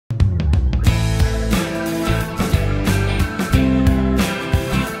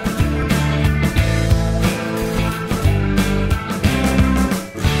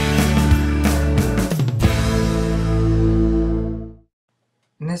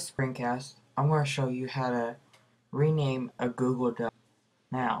this screencast, I'm going to show you how to rename a Google Doc.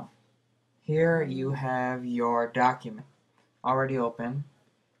 Now, here you have your document already open.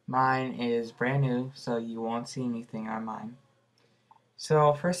 Mine is brand new, so you won't see anything on mine.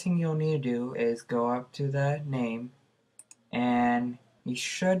 So first thing you'll need to do is go up to the name, and you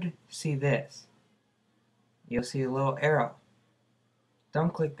should see this. You'll see a little arrow.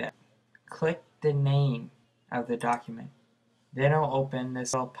 Don't click that. Click the name of the document. Then it'll open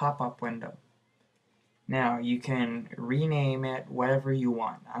this little pop-up window. Now you can rename it whatever you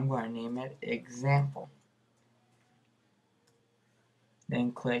want. I'm going to name it example.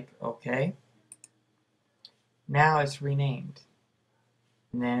 Then click OK. Now it's renamed.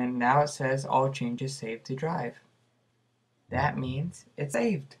 And then now it says all changes saved to Drive. That means it's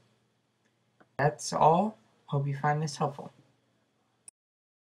saved. That's all. Hope you find this helpful.